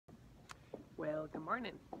Well, good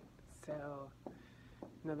morning. So,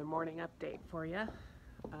 another morning update for you.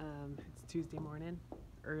 It's Tuesday morning,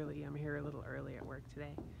 early. I'm here a little early at work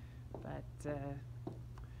today, but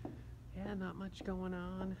yeah, not much going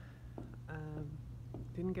on.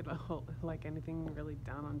 Didn't get anything really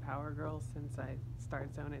done on Power Girls since I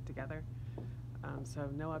started sewing it together. So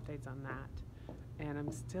no updates on that. And I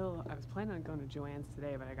was planning on going to Joann's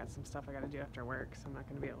today, but I got some stuff I got to do after work, so I'm not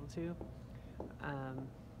going to be able to.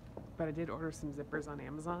 But I did order some zippers on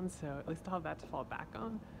Amazon, so at least I'll have that to fall back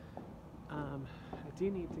on. I do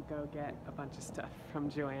need to go get a bunch of stuff from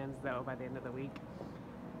Joann's though by the end of the week.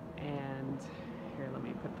 And here, let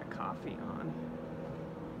me put the coffee on.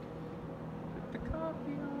 Put the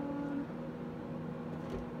coffee on.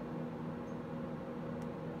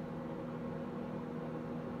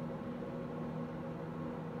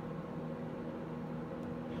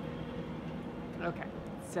 Okay,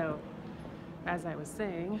 so as I was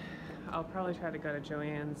saying, I'll probably try to go to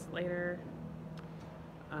Joann's later.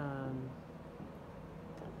 I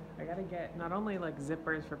gotta get not only like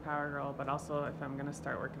zippers for Power Girl, but also if I'm gonna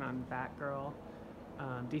start working on Batgirl,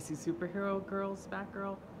 DC Superhero Girls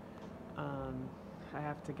Batgirl, I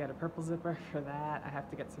have to get a purple zipper for that. I have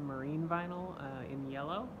to get some marine vinyl in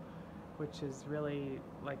yellow, which is really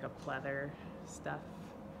like a pleather stuff,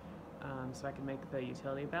 so I can make the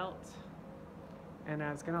utility belt. And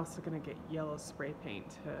I was also gonna get yellow spray paint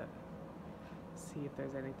to see if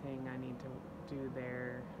there's anything I need to do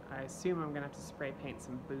there. I assume I'm gonna have to spray paint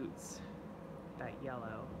some boots that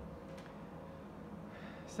yellow.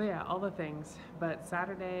 So yeah, all the things. But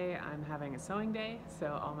Saturday I'm having a sewing day,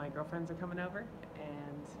 so all my girlfriends are coming over,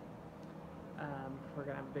 and we're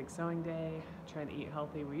gonna have a big sewing day, trying to eat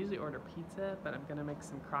healthy. We usually order pizza, but I'm gonna make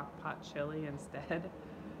some crock pot chili instead,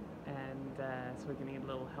 and so we can eat a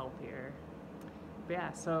little healthier. But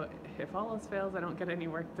yeah, so if all else fails, I don't get any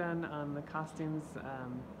work done on the costumes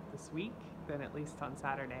this week, then at least on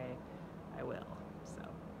Saturday I will. So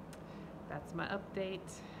that's my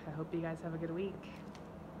update. I hope you guys have a good week.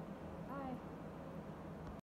 Bye.